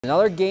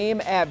Another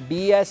game at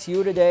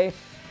BSU today.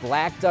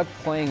 Blackduck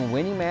playing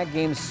Winnie Mac.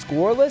 Game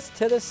scoreless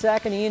to the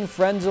second. Ian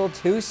Frenzel,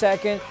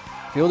 2-second.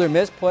 Fielder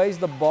misplays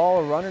the ball.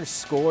 A runner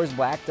scores.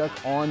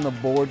 Blackduck on the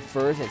board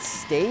first. It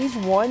stays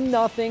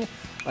 1-0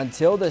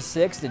 until the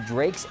 6th. The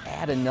Drakes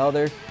add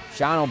another.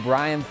 Sean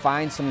O'Brien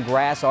finds some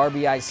grass.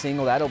 RBI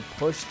single. That'll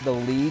push the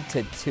lead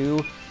to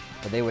 2.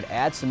 But they would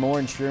add some more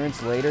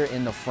insurance later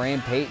in the frame.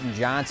 Peyton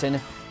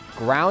Johnson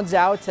grounds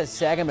out to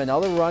second.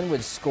 Another run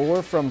would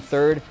score from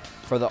third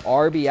for the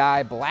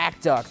RBI.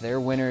 Blackduck,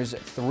 their winners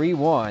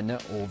 3-1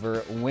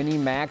 over Winnie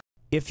Mac.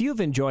 If you've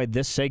enjoyed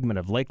this segment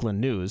of Lakeland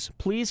News,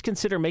 please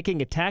consider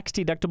making a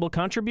tax-deductible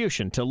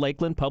contribution to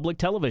Lakeland Public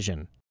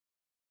Television.